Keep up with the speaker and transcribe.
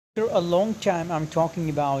After a long time I'm talking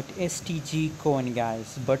about STG coin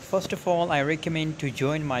guys, but first of all I recommend to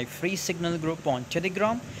join my free signal group on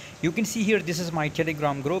Telegram. You can see here this is my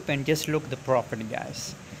Telegram group and just look the profit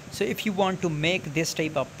guys. So if you want to make this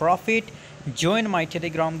type of profit, join my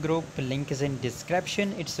Telegram group, link is in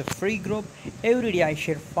description. It's a free group. Every day I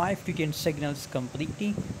share 5 to 10 signals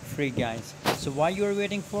completely free guys. So why you are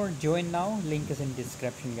waiting for, join now, link is in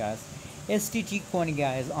description guys. STG coin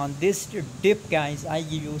guys, on this dip guys I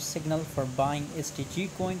give you signal for buying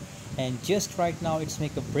STG coin, and just right now it's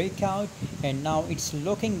make a breakout and now it's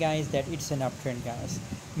looking guys that it's an uptrend guys.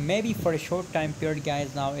 Maybe for a short time period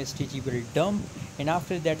guys, now STG will dump and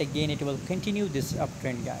after that again it will continue this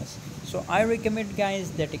uptrend guys. So I recommend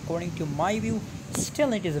guys that according to my view,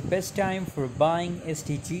 still it is the best time for buying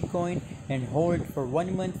STG coin and hold for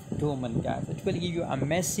 1 month 2 month guys. It will give you a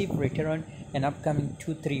massive return in upcoming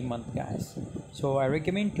 2-3 month guys. So I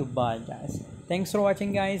recommend to buy guys. Thanks for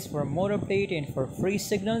watching guys. For more update and for free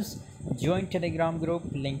signals, join Telegram group,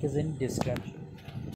 link is in description.